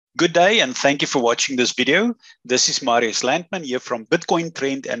Good day and thank you for watching this video. This is Marius Landman here from Bitcoin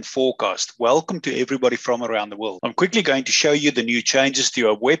Trend and Forecast. Welcome to everybody from around the world. I'm quickly going to show you the new changes to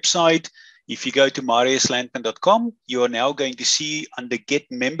our website. If you go to mariuslandman.com, you are now going to see under Get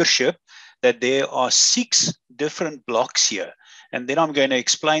Membership that there are 6 different blocks here. And then I'm going to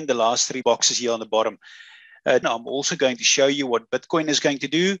explain the last 3 boxes here on the bottom. I'm also going to show you what Bitcoin is going to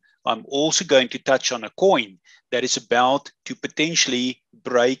do. I'm also going to touch on a coin that is about to potentially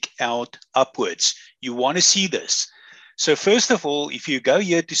break out upwards. You want to see this. So first of all, if you go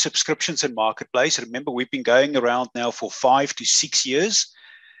here to subscriptions and marketplace, remember we've been going around now for 5 to 6 years,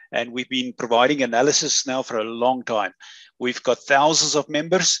 and we've been providing analysis now for a long time. We've got thousands of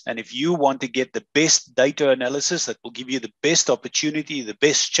members, and if you want to get the best data analysis that will give you the best opportunity, the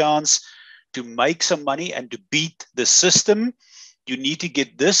best chance to make some money and to beat the system, you need to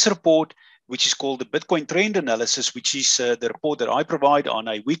get this report, which is called the Bitcoin Trend Analysis, which is the report that I provide on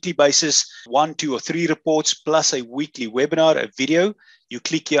a weekly basis, 1, 2, or 3 reports, plus a weekly webinar, a video. You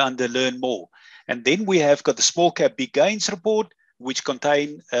click here under Learn More. And then we have got the Small Cap Big Gains report, which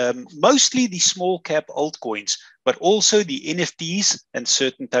contain mostly the small cap altcoins, but also the NFTs and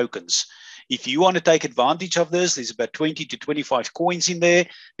certain tokens. If you want to take advantage of this, there's about 20 to 25 coins in there.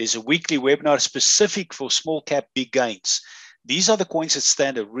 There's a weekly webinar specific for small cap big gains. These are the coins that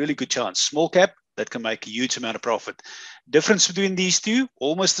stand a really good chance. Small cap, that can make a huge amount of profit. Difference between these two,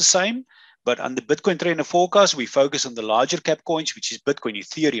 almost the same. But under Bitcoin Trend and Forecast, we focus on the larger cap coins, which is Bitcoin,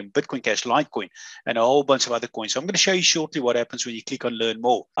 Ethereum, Bitcoin Cash, Litecoin, and a whole bunch of other coins. So I'm going to show you shortly what happens when you click on Learn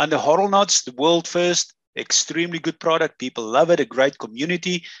More. Under Hodlnuts, the world first, extremely good product. People love it, a great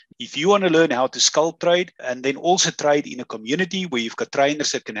community. If you want to learn how to scalp trade and then also trade in a community where you've got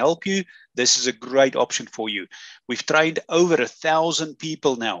trainers that can help you, this is a great option for you. We've trained over 1,000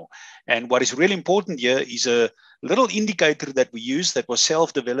 people now. And what is really important here is a little indicator that we use that was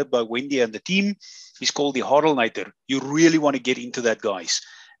self-developed by Wendy and the team. It's called the Hodlnator. You really want to get into that, guys.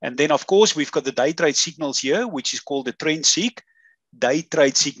 And then, of course, we've got the day trade signals here, which is called the Trend Seek. Day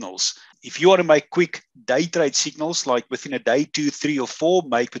trade signals. If you want to make quick day trade signals, like within a day, 2, 3, or 4,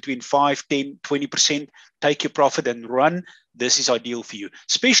 make between 5, 10, 20%, take your profit and run, this is ideal for you,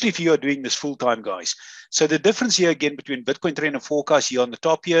 especially if you are doing this full-time, guys. So the difference here again between Bitcoin Trend and Forecast here on the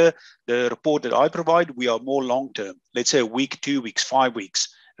top here, the report that I provide, we are more long-term. Let's say a week, 2 weeks, 5 weeks,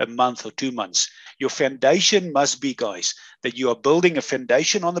 a month or 2 months. Your foundation must be, guys, that you are building a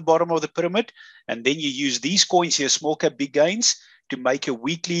foundation on the bottom of the pyramid, and then you use these coins here, small cap big gains, to make a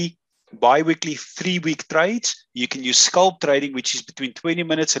weekly, bi-weekly, 3-week trades. You can use scalp trading, which is between 20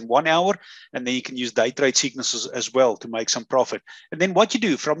 minutes and 1 hour. And then you can use day trade signals as well to make some profit. And then what you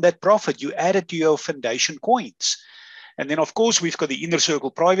do from that profit, you add it to your foundation coins. And then, of course, we've got the Inner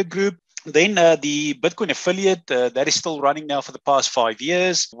Circle private group. Then the Bitcoin affiliate, that is still running now for the past 5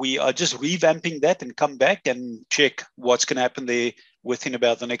 years. We are just revamping that and come back and check what's going to happen there within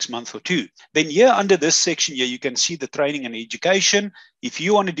about the next month or 2. Then here under this section here, you can see the training and education. If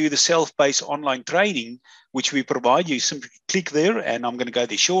you want to do the self-paced online training, which we provide, you simply click there, and I'm going to go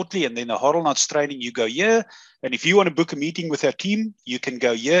there shortly. And then the Hodlnuts training, you go here. And if you want to book a meeting with our team, you can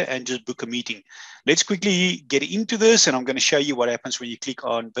go here and just book a meeting. Let's quickly get into this, and I'm going to show you what happens when you click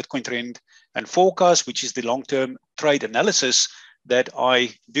on Bitcoin Trend and Forecast, which is the long-term trade analysis that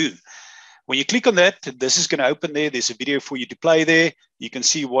I do. When you click on that, this is going to open there. There's a video for you to play there. You can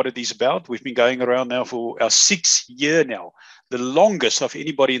see what it is about. We've been going around now for our 6th year now, the longest of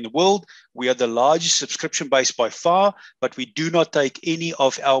anybody in the world. We are the largest subscription base by far, but we do not take any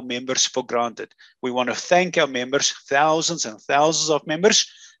of our members for granted. We want to thank our members, thousands and thousands of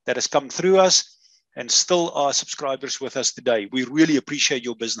members that has come through us and still are subscribers with us today. We really appreciate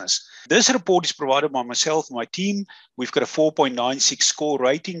your business. This report is provided by myself and my team. We've got a 4.96 score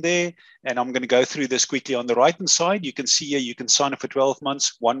rating there, and I'm going to go through this quickly. On the right-hand side, you can see here you can sign up for 12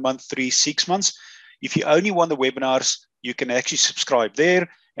 months, 1 month, 3, 6 months. If you only want the webinars, you can actually subscribe there.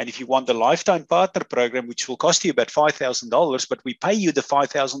 And if you want the lifetime partner program, which will cost you about $5,000, but we pay you the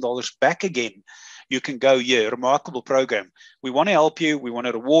 $5,000 back again, you can go here. Remarkable program. We want to help you. We want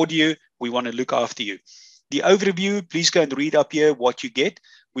to reward you. We want to look after you. The overview, please go and read up here what you get.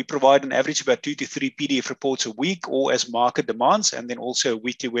 We provide an average about 2 to 3 PDF reports a week, or as market demands, and then also a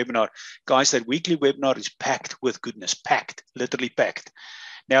weekly webinar. Guys, that weekly webinar is packed with goodness, packed, literally packed.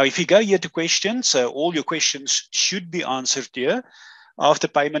 Now, if you go here to questions, all your questions should be answered here. After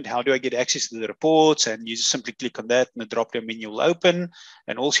payment, how do I get access to the reports? And you just simply click on that and the drop-down menu will open.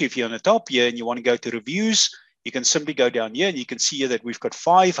 And also, if you're on the top here and you want to go to reviews, you can simply go down here and you can see here that we've got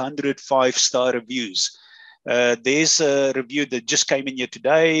 500 5-star reviews. There's a review that just came in here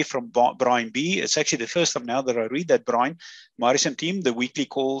today from Brian B. It's actually the first time now that I read that, Brian. Marius and team, the weekly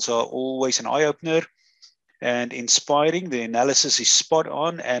calls are always an eye-opener and inspiring. The analysis is spot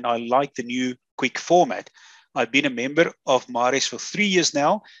on, and I like the new quick format. I've been a member of Marius for 3 years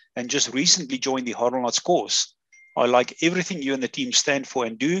now and just recently joined the Hodlnuts course. I like everything you and the team stand for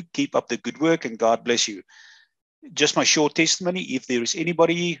and do. Keep up the good work and God bless you. Just my short testimony, if there is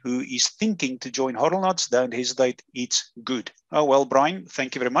anybody who is thinking to join Hodlnuts, don't hesitate, it's good. Oh, well, Brian,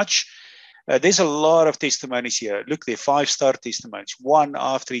 thank you very much. There's a lot of testimonies here. Look, they're 5-star testimonies, one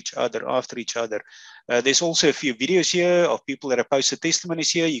after each other, there's also a few videos here of people that have posted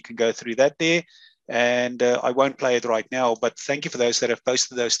testimonies here. You can go through that there. And I won't play it right now, but thank you for those that have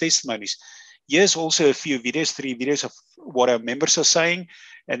posted those testimonies. Here's also a few videos, 3 videos of what our members are saying.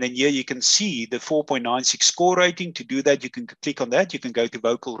 And then here you can see the 4.96 score rating. To do that, you can click on that. You can go to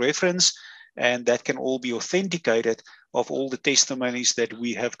vocal reference, and that can all be authenticated of all the testimonies that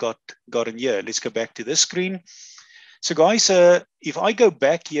we have gotten here. Let's go back to this screen. So guys, if I go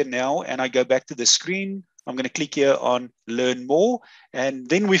back here now and I go back to the screen, I'm going to click here on learn more. And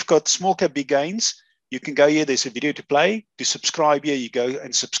then we've got small cap big gains. You can go here. There's a video to play. To subscribe here, you go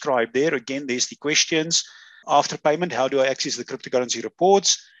and subscribe there. Again, there's the questions. After payment, how do I access the cryptocurrency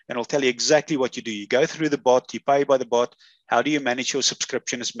reports? And I'll tell you exactly what you do. You go through the bot, you pay by the bot. How do you manage your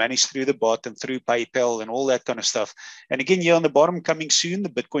subscription? It's managed through the bot and through PayPal and all that kind of stuff. And again, here on the bottom, coming soon, the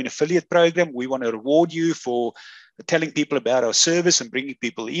Bitcoin affiliate program. We want to reward you for telling people about our service and bringing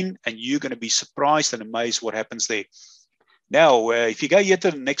people in, and you're going to be surprised and amazed what happens there. Now, if you go here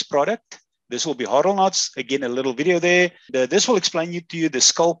to the next product, this will be Hodlnuts. Again, a little video there. This will explain to you the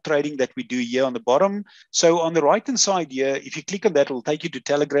scalp trading that we do here on the bottom. So on the right-hand side here, if you click on that, it will take you to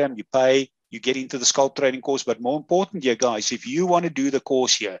Telegram. You pay, you get into the scalp trading course. But more important here, guys, if you want to do the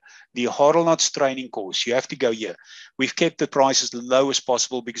course here, the Hodlnuts training course, you have to go here. We've kept the price as low as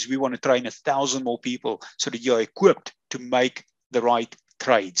possible because we want to train 1,000 more people so that you're equipped to make the right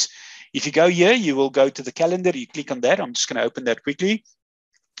trades. If you go here, you will go to the calendar. You click on that. I'm just going to open that quickly.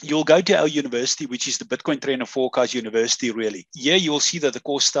 You'll go to our university, which is the Bitcoin Trend and Forecast University, really. Here you will see that the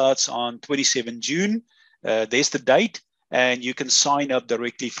course starts on 27 June. There's the date, and you can sign up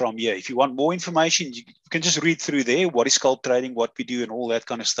directly from here. If you want more information, you can just read through there, what is scalp trading, what we do, and all that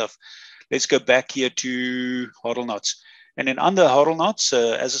kind of stuff. Let's go back here to Hodlnuts. And then under Hodlnuts,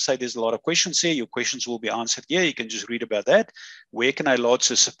 as I say, there's a lot of questions here. Your questions will be answered here. You can just read about that. Where can I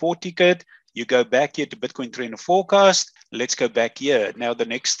lodge a support ticket? You go back here to Bitcoin Trend and Forecast. Let's go back here. Now, the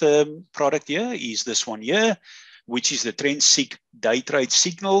next product here is this one here, which is the Trend Seek Day Trade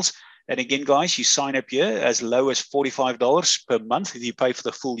Signals. And again, guys, you sign up here as low as $45 per month if you pay for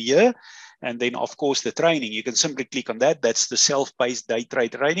the full year. And then, of course, the training. You can simply click on that. That's the self-paced day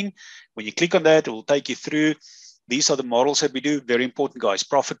trade trading. When you click on that, it will take you through. These are the models that we do. Very important, guys.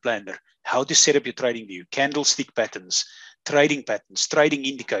 Profit planner, how to set up your trading view, candlestick patterns, trading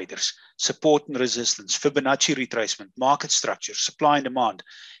indicators, support and resistance, Fibonacci retracement, market structure, supply and demand,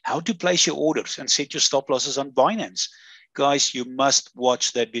 how to place your orders and set your stop losses on Binance. Guys, you must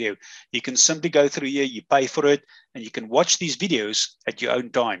watch that video. You can simply go through here, you pay for it, and you can watch these videos at your own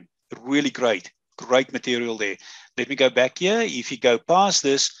time. Really great material there. Let me go back here. If you go past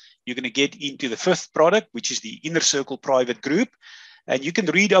this, you're going to get into the 5th product, which is the Inner Circle Private Group. And you can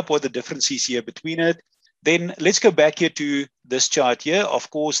read up what the difference is here between it. Then let's go back here to this chart here. Of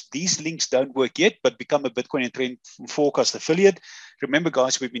course, these links don't work yet, but become a Bitcoin and Trend Forecast affiliate. Remember,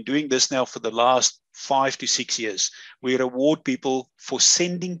 guys, we've been doing this now for the last 5 to 6 years. We reward people for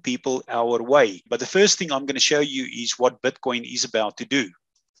sending people our way. But the first thing I'm going to show you is what Bitcoin is about to do.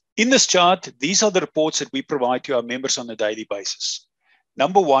 In this chart, these are the reports that we provide to our members on a daily basis.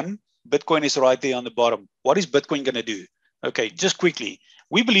 Number 1, Bitcoin is right there on the bottom. What is Bitcoin going to do? Okay, just quickly.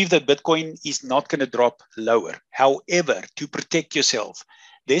 We believe that Bitcoin is not going to drop lower. However, to protect yourself,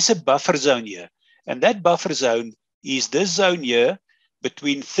 there's a buffer zone here. And that buffer zone is this zone here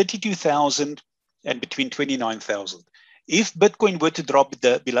between 32,000 and between 29,000. If Bitcoin were to drop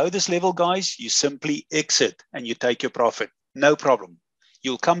below this level, guys, you simply exit and you take your profit. No problem.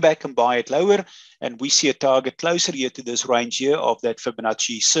 You'll come back and buy it lower. And we see a target closer here to this range here of that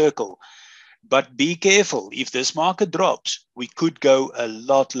Fibonacci circle. But be careful. If this market drops, we could go a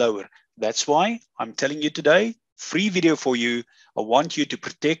lot lower. That's why I'm telling you today, free video for you. I want you to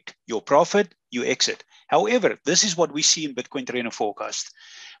protect your profit, you exit. However, this is what we see in Bitcoin Trend and Forecast.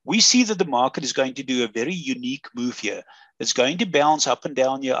 We see that the market is going to do a very unique move here. It's going to bounce up and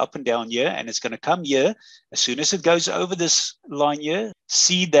down here, and it's going to come here. As soon as it goes over this line here,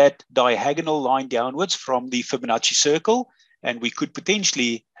 see that diagonal line downwards from the Fibonacci circle, and we could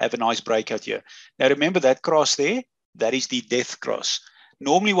potentially have a nice breakout here. Now, remember that cross there, that is the death cross.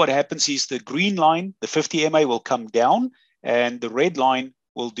 Normally what happens is the green line, the 50 MA will come down and the red line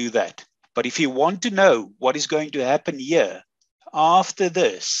will do that. But if you want to know what is going to happen here after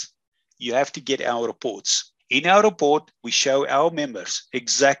this, you have to get our reports. In our report, we show our members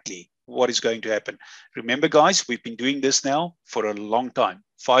exactly what is going to happen. Remember, guys, we've been doing this now for a long time,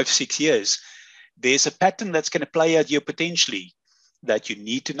 5-6 years. There's a pattern that's going to play out here potentially that you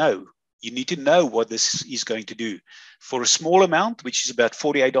need to know. You need to know what this is going to do. For a small amount, which is about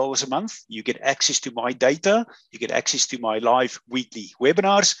 $48 a month, you get access to my data. You get access to my live weekly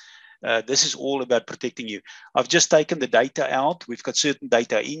webinars. This is all about protecting you. I've just taken the data out. We've got certain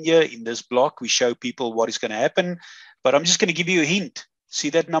data in here. In this block, we show people what is going to happen. But I'm just going to give you a hint. See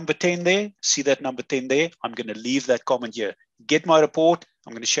that number 10 there? See that number 10 there? I'm going to leave that comment here. Get my report.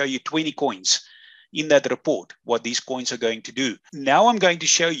 I'm going to show you 20 coins in that report, what these coins are going to do. Now I'm going to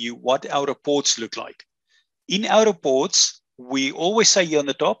show you what our reports look like. In our reports, we always say here on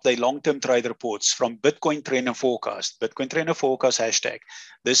the top, they're long-term trade reports from Bitcoin Trend and Forecast, Bitcoin Trend and Forecast hashtag.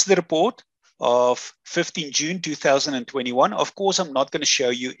 This is the report of 15 June 2021. Of course, I'm not going to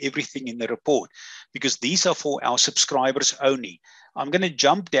show you everything in the report because these are for our subscribers only. I'm going to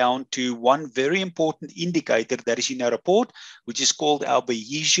jump down to one very important indicator that is in our report, which is called our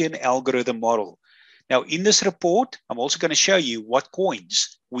Bayesian algorithm model. Now, in this report, I'm also going to show you what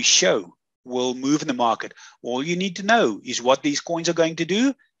coins we show will move in the market. All you need to know is what these coins are going to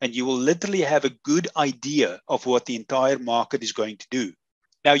do, and you will literally have a good idea of what the entire market is going to do.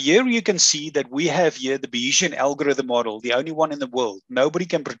 Now, here you can see that we have here the Bayesian algorithm model, the only one in the world. Nobody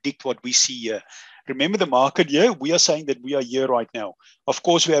can predict what we see here. Remember the market here? We are saying that we are here right now. Of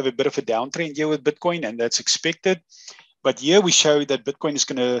course, we have a bit of a downtrend here with Bitcoin, and that's expected. But here we show that Bitcoin is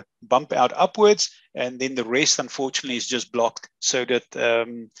going to bump out upwards, and then the rest, unfortunately, is just blocked. So that,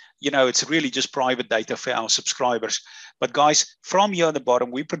 it's really just private data for our subscribers. But guys, from here on the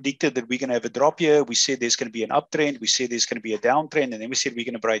bottom, we predicted that we're going to have a drop here. We said there's going to be an uptrend. We said there's going to be a downtrend, and then we said we're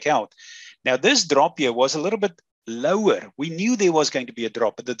going to break out. Now, this drop here was a little bit lower. We knew there was going to be a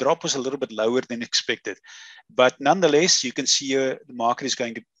drop, but the drop was a little bit lower than expected. But nonetheless, you can see here the market is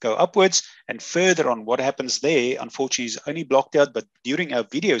going to go upwards, and further on what happens there, unfortunately, is only blocked out. But during our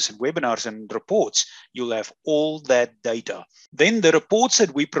videos and webinars and reports, you'll have all that data. Then the reports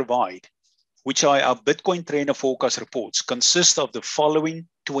that we provide, which are our Bitcoin Trend and Forecast reports, consist of the following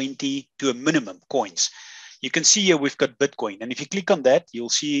 20 to a minimum coins. You can see here we've got Bitcoin. And if you click on that, you'll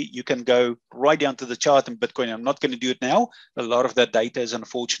see you can go right down to the chart in Bitcoin. I'm not going to do it now. A lot of that data is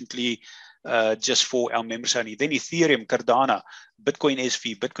unfortunately just for our members only. Then Ethereum, Cardano, Bitcoin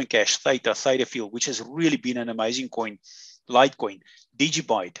SV, Bitcoin Cash, Theta, ThetaFuel, which has really been an amazing coin, Litecoin,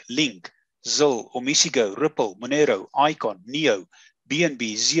 Digibyte, Link, Zil, Omisigo, Ripple, Monero, Icon, Neo,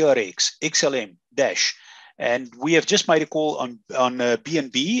 BNB, ZRX, XLM, Dash. And we have just made a call on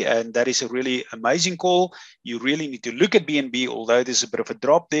BNB, and that is a really amazing call. You really need to look at BNB, although there's a bit of a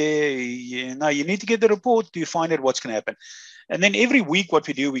drop there. You need to get the report to find out what's going to happen. And then every week what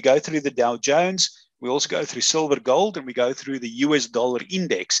we do, we go through the Dow Jones. We also go through silver, gold, and we go through the US dollar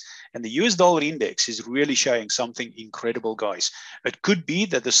index. And the US dollar index is really showing something incredible, guys. It could be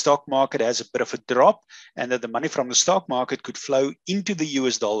that the stock market has a bit of a drop and that the money from the stock market could flow into the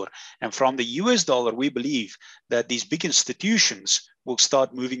US dollar. And from the US dollar, we believe that these big institutions will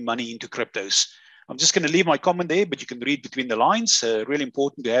start moving money into cryptos. I'm just going to leave my comment there, but you can read between the lines. Really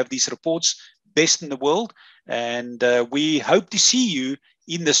important to have these reports, best in the world. And we hope to see you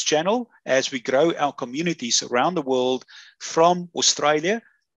in this channel as we grow our communities around the world, from Australia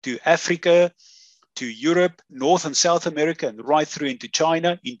to Africa, to Europe, North and South America, and right through into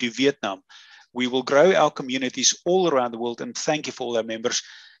China, into Vietnam. We will grow our communities all around the world, and thank you for all our members.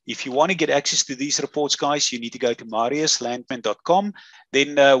 If you want to get access to these reports, guys, you need to go to mariuslandman.com.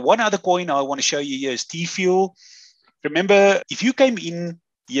 Then one other coin I want to show you here is TFUEL. Remember, if you came in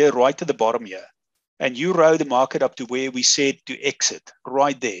here right at the bottom here, and you rode the market up to where we said to exit,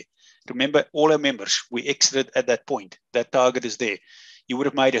 right there. Remember, all our members, we exited at that point. That target is there. You would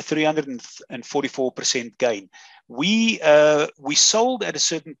have made a 344% gain. We sold at a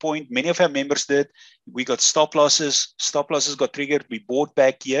certain point. Many of our members did. We got stop losses. Stop losses got triggered. We bought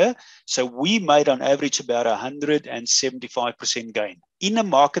back here. So we made on average about 175% gain in a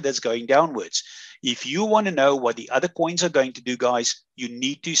market that's going downwards. If you want to know what the other coins are going to do, guys, you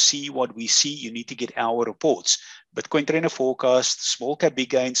need to see what we see. You need to get our reports. Bitcoin Trend and Forecast, small cap big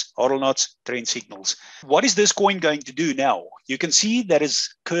gains, hodl knots, trend signals. What is this coin going to do now? You can see that is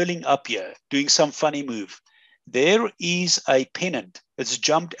curling up here, doing some funny move. There is a pennant. It's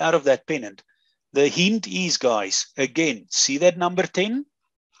jumped out of that pennant. The hint is, guys, again, see that number 10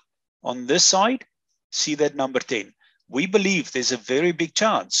 on this side? See that number 10. We believe there's a very big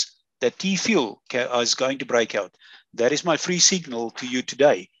chance that TFUEL is going to break out. That is my free signal to you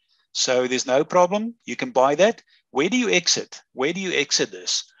today. So there's no problem. You can buy that. Where do you exit? Where do you exit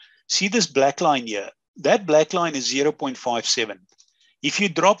this? See this black line here? That black line is 0.57. If you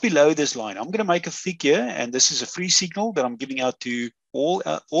drop below this line, I'm going to make a figure, and this is a free signal that I'm giving out to all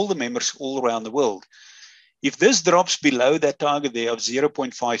the members all around the world. If this drops below that target there of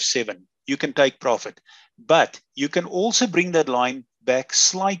 0.57, you can take profit. But you can also bring that line back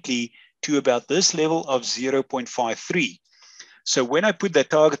slightly to about this level of 0.53. So when I put that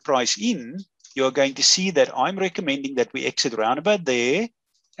target price in, you're going to see that I'm recommending that we exit around about there,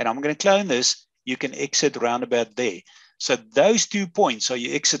 and I'm going to clone this. You can exit around about there. So those 2 points are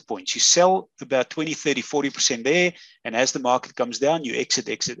your exit points. You sell about 20, 30, 40% there, and as the market comes down, you exit,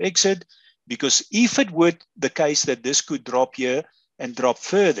 exit, exit. Because if it were the case that this could drop here and drop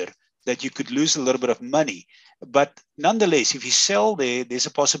further, that you could lose a little bit of money. But nonetheless, if you sell there, there's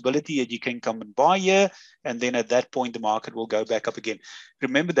a possibility that you can come and buy here, and then at that point, the market will go back up again.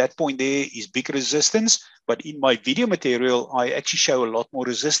 Remember, that point there is big resistance, but in my video material, I actually show a lot more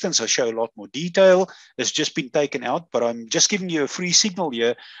resistance. I show a lot more detail. It's just been taken out, but I'm just giving you a free signal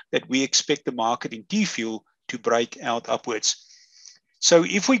here that we expect the market in TFUEL to break out upwards. So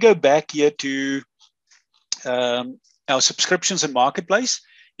if we go back here to our subscriptions and marketplace,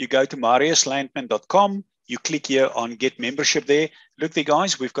 you go to mariuslandman.com. You click here on get membership there. Look there,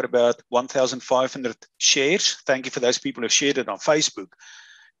 guys, we've got about 1,500 shares. Thank you for those people who have shared it on Facebook,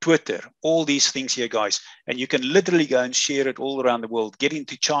 Twitter, all these things here, guys. And you can literally go and share it all around the world. Get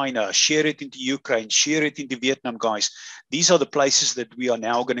into China, share it into Ukraine, share it into Vietnam, guys. These are the places that we are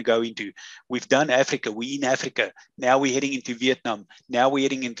now going to go into. We've done Africa. We're in Africa. Now we're heading into Vietnam. Now we're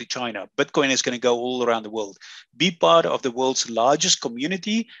heading into China. Bitcoin is going to go all around the world. Be part of the world's largest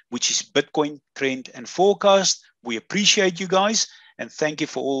community, which is Bitcoin Trend and Forecast. We appreciate you guys. And thank you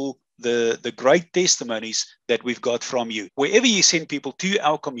for all the great testimonies that we've got from you. Wherever you send people to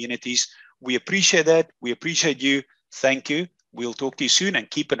our communities, we appreciate that. We appreciate you. Thank you. We'll talk to you soon, and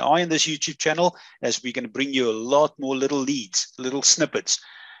keep an eye on this YouTube channel as we're going to bring you a lot more little leads, little snippets,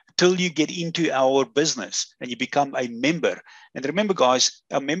 till you get into our business and you become a member. And remember, guys,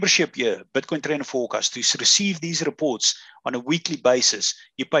 our membership here, Bitcoin Trend and Forecast, to receive these reports on a weekly basis,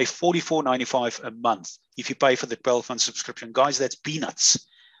 you pay $44.95 a month. If you pay for the 12-month subscription, guys, that's peanuts.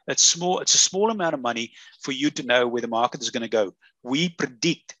 It's small. It's a small amount of money for you to know where the market is going to go. We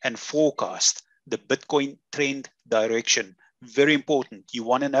predict and forecast the Bitcoin trend direction. Very important. You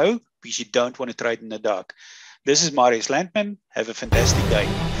want to know because you don't want to trade in the dark. This is Marius Landman. Have a fantastic day.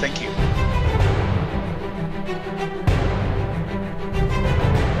 Thank you.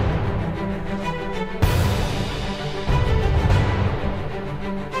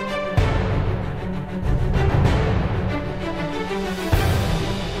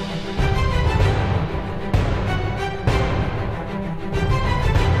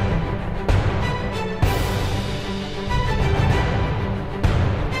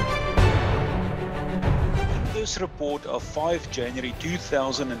 Report of 5 January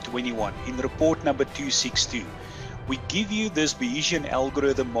 2021 in report number 262. We give you this Bayesian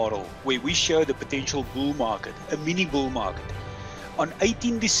algorithm model where we show the potential bull market, a mini bull market. On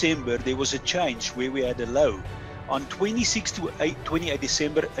 18 December, there was a change where we had a low. On 26 to 28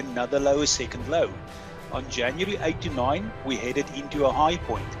 December, another low, a second low. On January 8 to 9, we headed into a high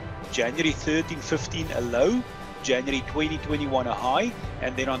point. January 13, 15, a low. January 2021, a high.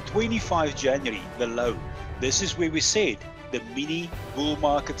 And then on 25 January, the low. This is where we said the mini bull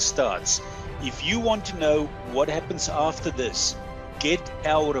market starts. If you want to know what happens after this, get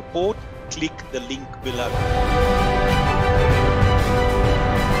our report, click the link below.